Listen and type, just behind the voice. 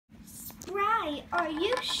Daddy, are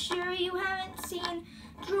you sure you haven't seen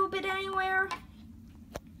Drobit anywhere?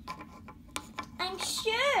 I'm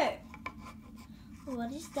sure.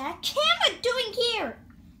 What is that camera doing here?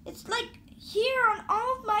 It's like here on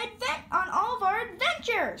all of our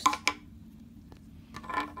adventures.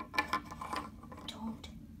 Don't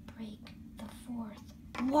break the fourth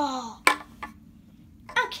wall.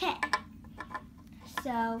 Okay.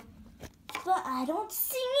 So, but I don't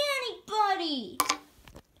see anybody.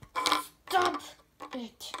 Stop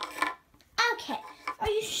it. Okay. Are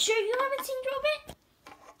you sure you haven't seen Drobit?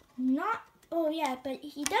 Not. Oh yeah, but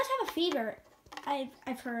he does have a fever.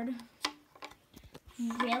 I've heard.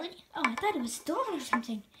 Really? Oh, I thought it was stolen or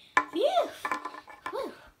something. Phew.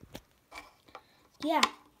 Whew. Yeah.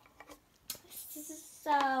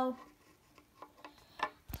 So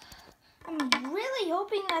I'm really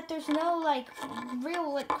hoping that there's no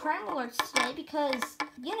real crime alerts today because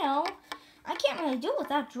I can't really do it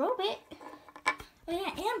without Drobit. Oh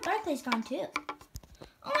yeah, and Barclay's gone too.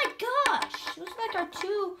 Oh my gosh! Looks like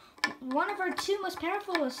one of our two most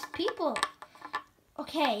powerful people.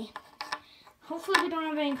 Okay. Hopefully we don't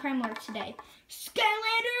have any crime alerts today.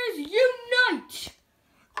 Skylanders, unite!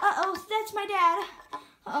 Uh-oh, that's my dad.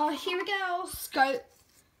 Here we go.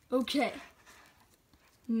 Okay.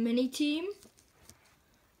 Mini team.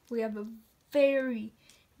 We have a very,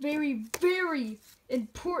 very, very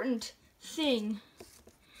important thing.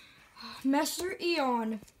 Master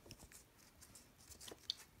Eon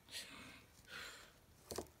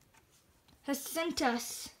has sent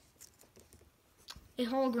us a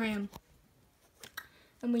hologram.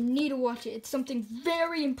 And we need to watch it. It's something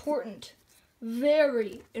very important.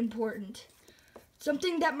 Very important.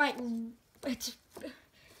 Something that might... It's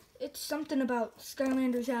something about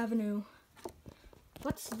Skylanders Avenue.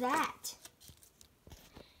 What's that?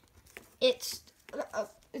 It's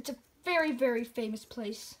a very, very famous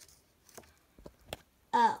place.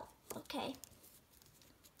 Oh, okay.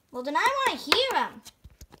 Well, then I want to hear him.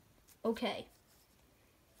 Okay.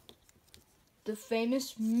 The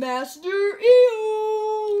famous Master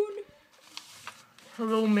Eon.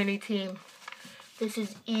 Hello, mini team. This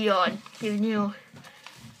is Eon giving you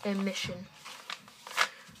a mission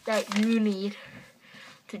that you need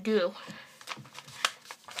to do.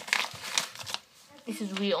 This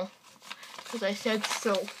is real, because I said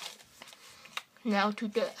so. Now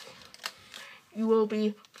today, you will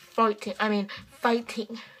be fighting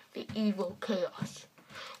the evil chaos.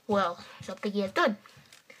 Well, something he has done.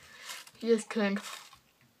 He has turned.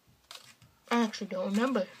 I actually don't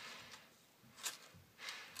remember.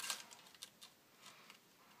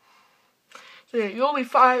 So yeah, you'll be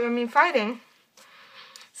fighting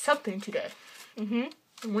something today. And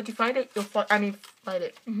once you find it, you'll fight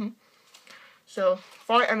it. So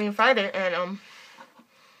fight it,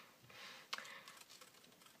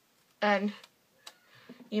 and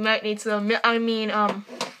you might need some.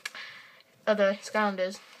 Other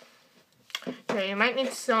Skylanders. Yeah, you might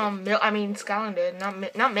need some milk. Skylander,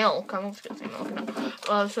 not milk. I was gonna say milk.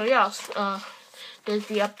 No. So yeah. There's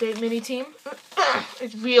the update mini team.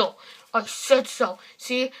 It's real. I said so.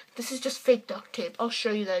 See, this is just fake duct tape. I'll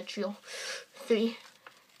show you that it's real. 3,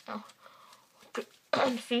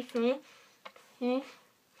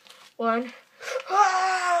 1.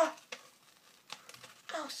 Ah!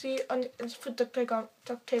 Oh, see, let's put duct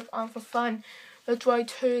tape on for fun. That's why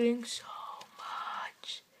it's hurting so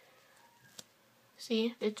much.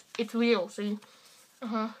 See, it's real. See,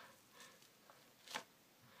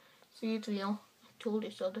 See, it's real. I told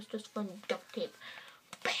you so. That's just fun duct tape.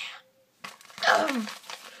 Bam.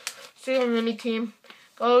 See you, mini team.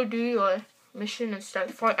 Go do your mission and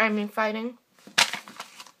start fighting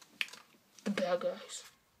the bad guys.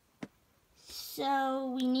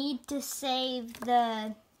 So we need to save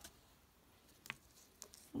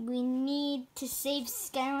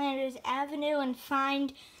Skylanders Avenue and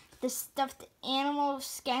find the stuffed animal of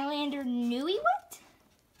Skylander Nui. What?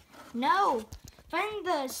 No. Find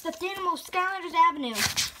the stuffed animal of Skylanders Avenue.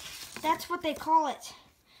 That's what they call it.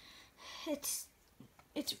 It's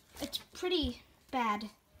pretty bad.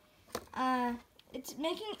 It's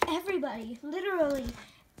making everybody, literally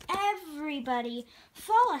everybody,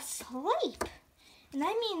 fall asleep. And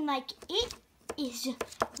I mean, it is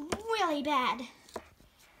really bad.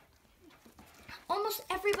 Almost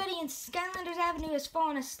everybody in Skylanders Avenue has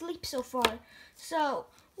fallen asleep so far. So,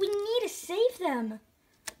 we need to save them.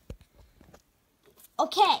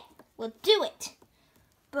 Okay, we'll do it.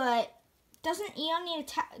 But doesn't Eon need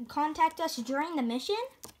to contact us during the mission?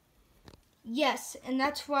 Yes, and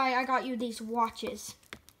that's why I got you these watches.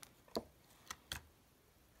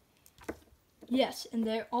 Yes, and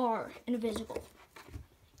they are invisible.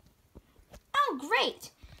 Oh,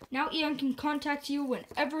 great. Now Ian can contact you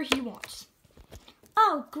whenever he wants.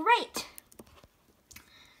 Oh, great.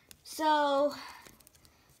 So,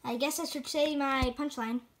 I guess I should say my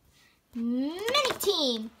punchline. Mini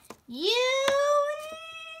team,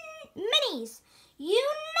 minis,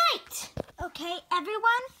 unite! Okay,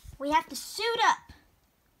 everyone, we have to suit up.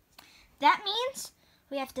 That means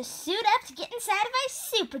we have to suit up to get inside of our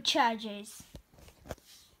superchargers.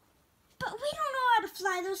 But we don't know how to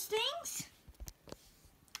fly those things.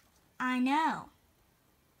 I know.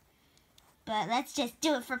 But let's just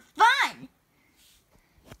do it for fun.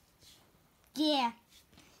 Yeah,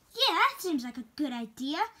 that seems like a good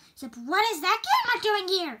idea. Except what is that camera doing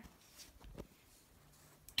here?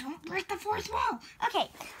 Don't break the fourth wall. Okay,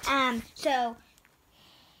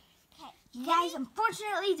 you guys,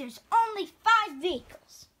 unfortunately, there's only 5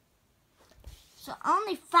 vehicles. So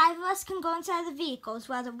only 5 of us can go inside the vehicles,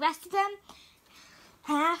 while the rest of them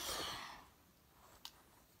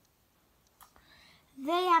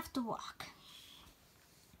they have to walk.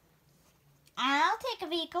 I'll take a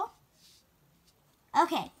vehicle.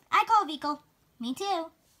 Okay, I call a vehicle. Me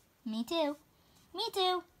too. Me too. Me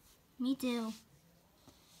too. Me too.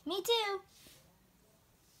 Me too.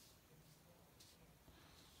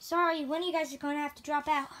 Sorry, one of you guys is going to have to drop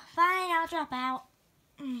out. Fine, I'll drop out.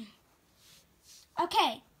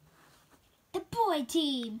 Okay. The boy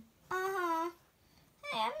team. Hey,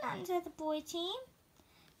 I'm not inside the boy team.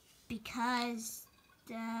 Because,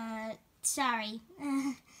 sorry.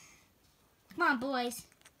 Come on, boys.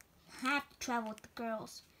 I have to travel with the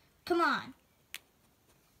girls. Come on.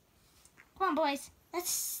 Come on, boys.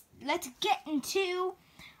 Let's get into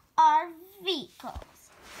our vehicles.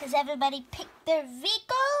 Has everybody picked their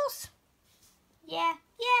vehicles? Yeah.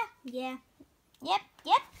 Yep.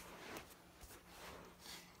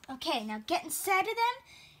 Okay, now get inside of them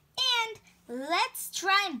and let's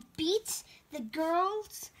try and beat the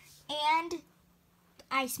girls and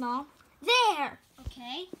Ice Mall. There.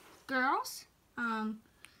 Okay, girls.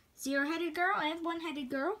 0-headed girl and 1-headed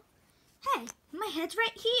girl. Hey, my head's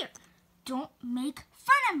right here. Don't make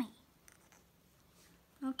fun of me.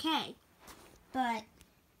 Okay, but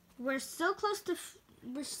we're so close to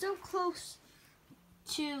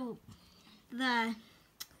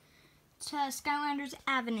Skylanders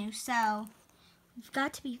Avenue, so we've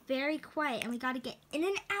got to be very quiet and we got to get in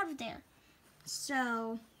and out of there.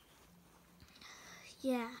 So,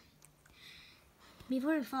 yeah,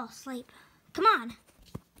 before we fall asleep. Come on.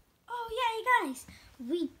 Oh yeah, you guys,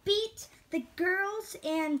 we beat the girls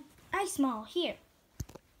and Ice Mall here.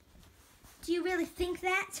 Do you really think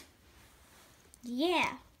that?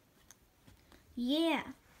 Yeah. Do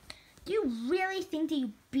you really think that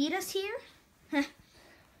you beat us here?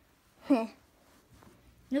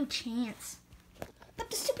 No chance. But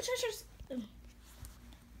the superchargers...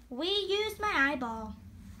 We used my eyeball.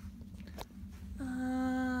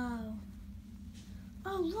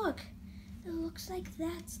 Oh, look. It looks like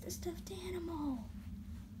that's the stuffed animal.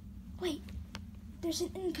 Wait. There's an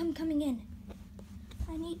income coming in.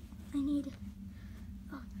 I need...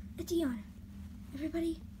 Oh, it's Eon.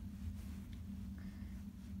 Everybody,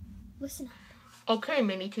 listen up. Okay,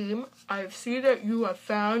 mini team. I see that you have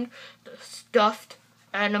found the stuffed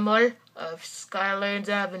animal of Skylands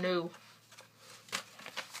Avenue.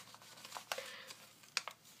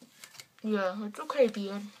 Yeah, it's okay,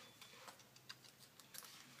 Ian.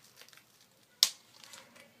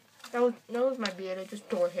 That was my beard. I just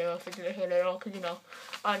tore hair off. I didn't hit it all because, you know,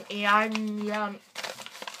 I'm Eon.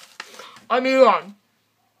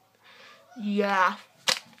 Yeah.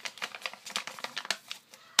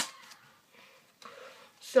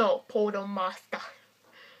 So, Portal Master,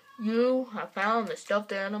 you have found the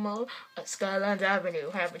stuffed animal at Skylands Avenue,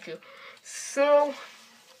 haven't you? So,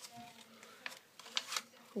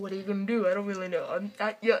 what are you gonna do? I don't really know. I'm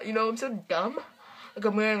so dumb. Like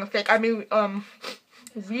I'm wearing a fake,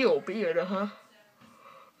 real beard, I'm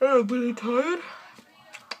really tired.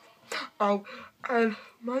 Oh, and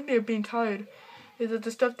remind me of being tired. Is it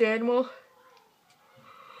the stuffed animal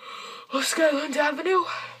of Skylands Avenue?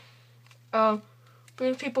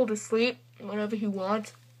 Brings people to sleep whenever he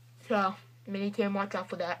wants. So, mini team, watch out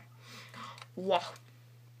for that. Wow.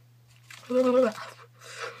 Whew.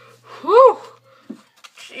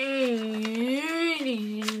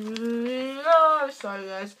 Jeez. Oh, sorry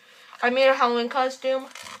guys. I made a Halloween costume.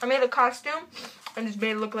 I made a costume and just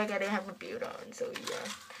made it look like I didn't have a beard on. So yeah.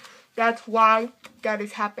 That's why that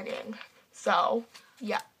is happening. So,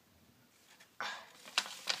 yeah.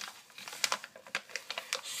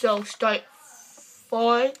 So stop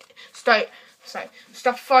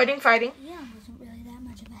fighting. Yeah, it wasn't really that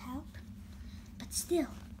much of a help. But still.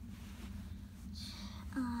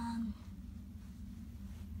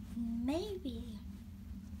 maybe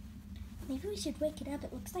we should wake it up.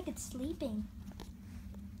 It looks like it's sleeping.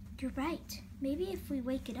 You're right. Maybe if we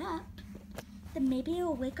wake it up, then maybe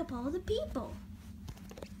it'll wake up all the people.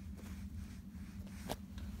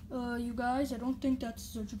 You guys, I don't think that's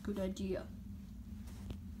such a good idea.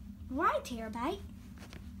 Why, Terabyte?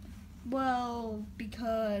 Well,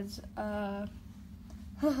 because,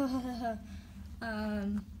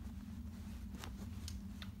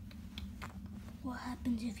 What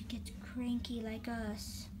happens if he gets cranky like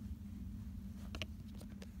us?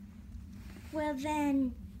 Well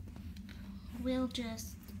then, we'll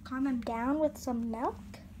just calm him down with some milk.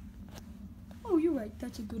 oh, you're right,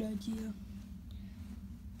 that's a good idea.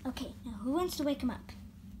 Okay, now who wants to wake him up?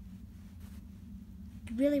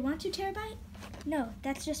 You really want to, Terabyte? No,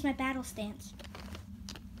 that's just my battle stance.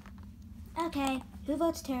 Okay, who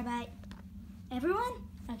votes Terabyte? Everyone?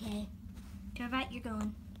 Okay. Terabyte, you're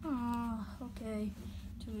going. Oh, okay.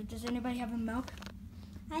 Does anybody have a milk?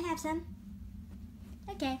 I have some.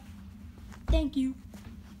 Okay. Thank you.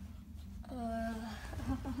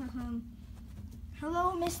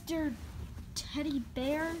 Hello, Mr. Teddy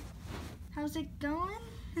Bear. How's it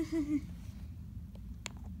going?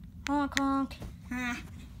 Honk honk. Ha.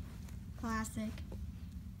 Classic.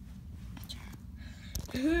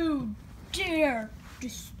 Who dare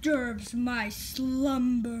disturbs my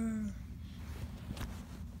slumber?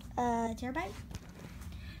 Terabyte?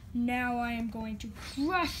 Now I am going to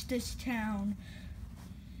crush this town.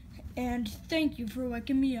 And thank you for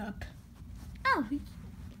waking me up.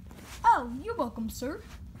 Oh, you're welcome, sir.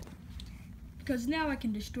 Because now I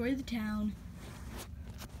can destroy the town.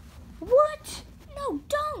 What? No,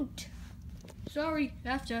 don't. Sorry,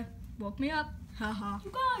 After woke me up. Haha.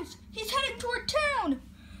 You guys, he's heading toward town.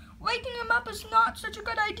 Waking him up is not such a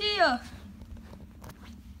good idea.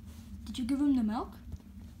 Did you give him the milk?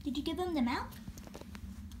 Did you give him the milk?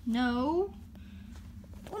 No.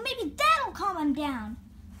 Well, maybe that'll calm him down.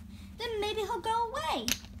 Then maybe he'll go away.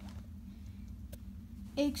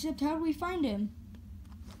 Except how do we find him?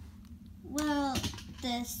 Well,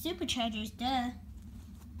 the superchargers, duh.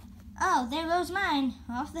 Oh, there goes mine,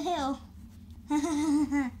 off the hill.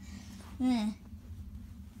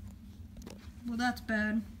 Well, that's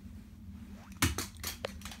bad.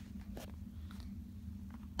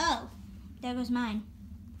 Oh, there goes mine.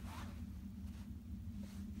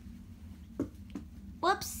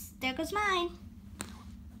 Whoops, there goes mine.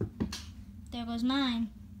 There goes mine.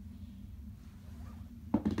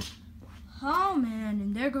 Oh man,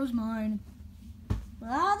 and there goes mine.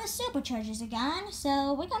 Well, all the superchargers are gone,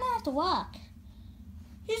 so we're gonna have to walk.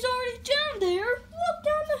 He's already down there. Walk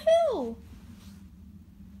down the hill.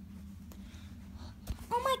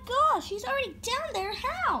 Oh my gosh, he's already down there.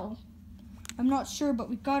 How? I'm not sure, but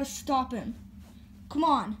we've got to stop him. Come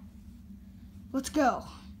on. Let's go.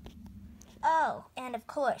 Oh, and of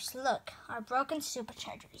course, look, our broken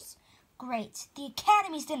superchargers. Great, the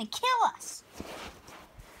Academy's gonna kill us.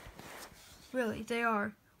 Really, they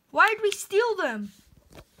are. Why did we steal them?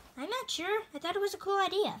 I'm not sure. I thought it was a cool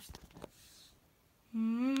idea.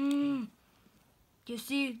 You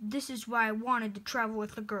see, this is why I wanted to travel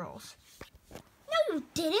with the girls. No, you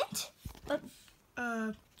didn't. But,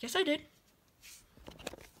 yes I did.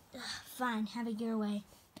 fine, have it your way.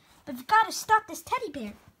 But we've got to stop this teddy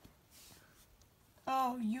bear.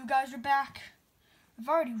 Oh, you guys are back. I've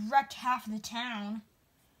already wrecked half of the town.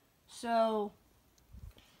 So,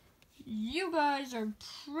 you guys are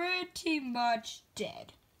pretty much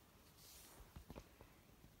dead.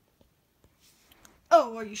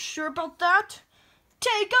 Oh, are you sure about that?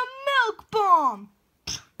 Take a milk bomb!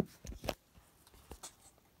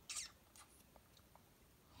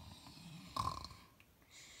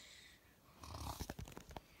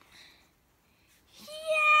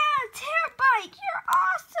 Yeah, Terabyte, you're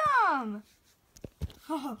awesome!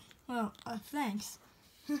 Oh, well, thanks.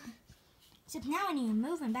 Except now I need to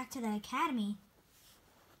move him back to the Academy.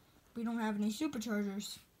 We don't have any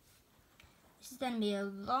superchargers. This is going to be a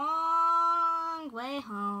long way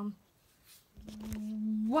home.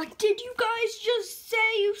 What did you guys just say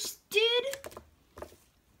you did?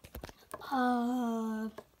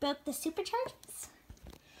 Broke the superchargers?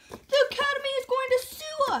 The Academy is going to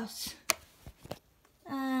sue us.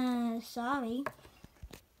 Sorry.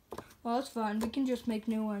 Well, it's fine. We can just make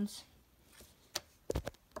new ones.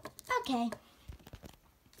 Okay.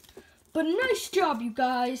 But nice job, you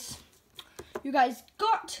guys. You guys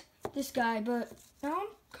got this guy, but now I'm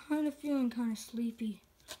kind of feeling kind of sleepy.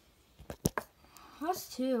 Us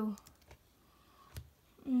too.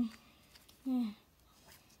 Now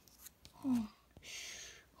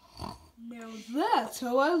that's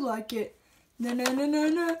how I like it. Na na na na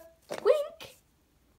na. Wink.